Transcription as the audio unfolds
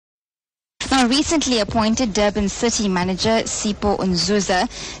Now, recently appointed Durban City Manager Sipho Nzuza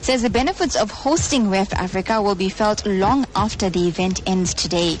says the benefits of hosting WEFA Africa will be felt long after the event ends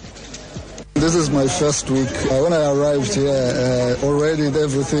today. This is my first week. When I arrived here, already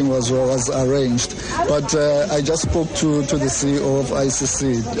everything was arranged. But I just spoke to the CEO of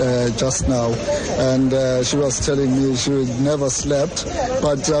ICC just now, and she was telling me she never slept.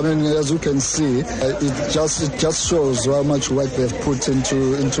 But I mean, as you can see, it just shows how much work they've put into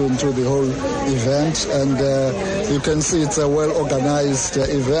the whole event, and you can see it's a well-organized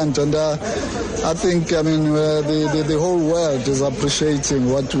event. And I think, I mean, the whole world is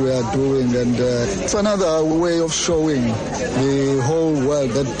appreciating what we are doing. And it's another way of showing the whole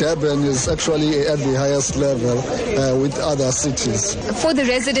world that Durban is actually at the highest level with other cities. For the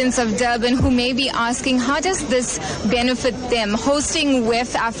residents of Durban who may be asking, how does this benefit them? Hosting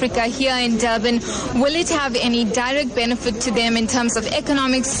WEFA Africa here in Durban, will it have any direct benefit to them in terms of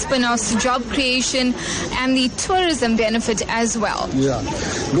economic spin-offs, job creation, and the tourism benefit as well? Yeah.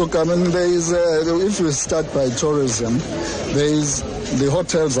 Look, I mean, there is, if we start by tourism, the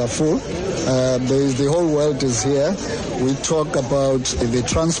hotels are full. The whole world is here. We talk about the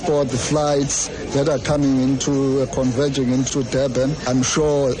transport, the flights that are coming converging into Durban. I'm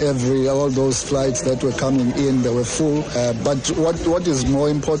sure all those flights that were coming in, they were full. But what is more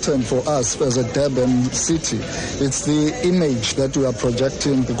important for us as a Durban city, it's the image that we are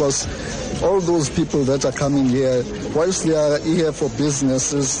projecting, because all those people that are coming here, whilst they are here for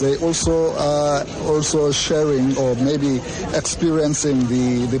businesses, they also are sharing or maybe experiencing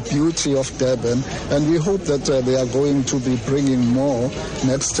the beauty of Durban. And we hope that they are going to be bringing more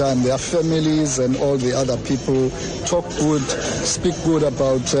next time. Their families and all the other people talk good, speak good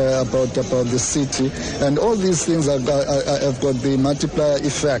about the city. And all these things have got the multiplier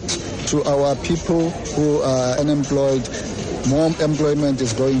effect to our people who are unemployed. More employment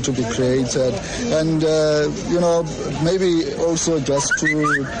is going to be created, and maybe also just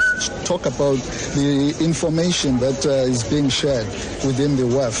to talk about the information that is being shared within the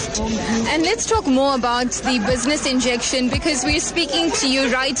WEFA. And let's talk more about the business injection, because we're speaking to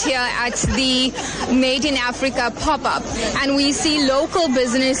you right here at the Made in Africa pop-up, and we see local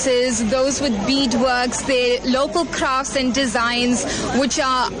businesses, those with beadworks, their local crafts and designs, which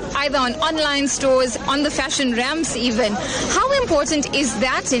are either on online stores, on the fashion ramps even. How important is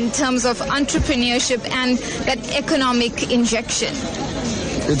that in terms of entrepreneurship and that economic injection?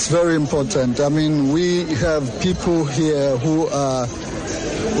 It's very important. I mean, we have people here who are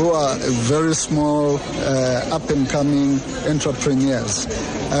very small, up-and-coming entrepreneurs.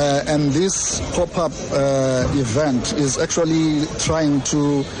 And this pop-up event is actually trying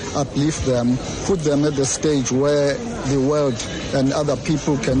to uplift them, put them at the stage where the world and other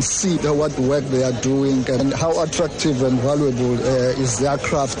people can see what work they are doing and how attractive and valuable is their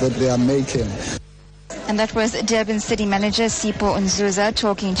craft that they are making. And that was Durban City Manager Sipho Nzuza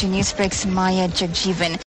talking to Newsbreak's Jagjivan.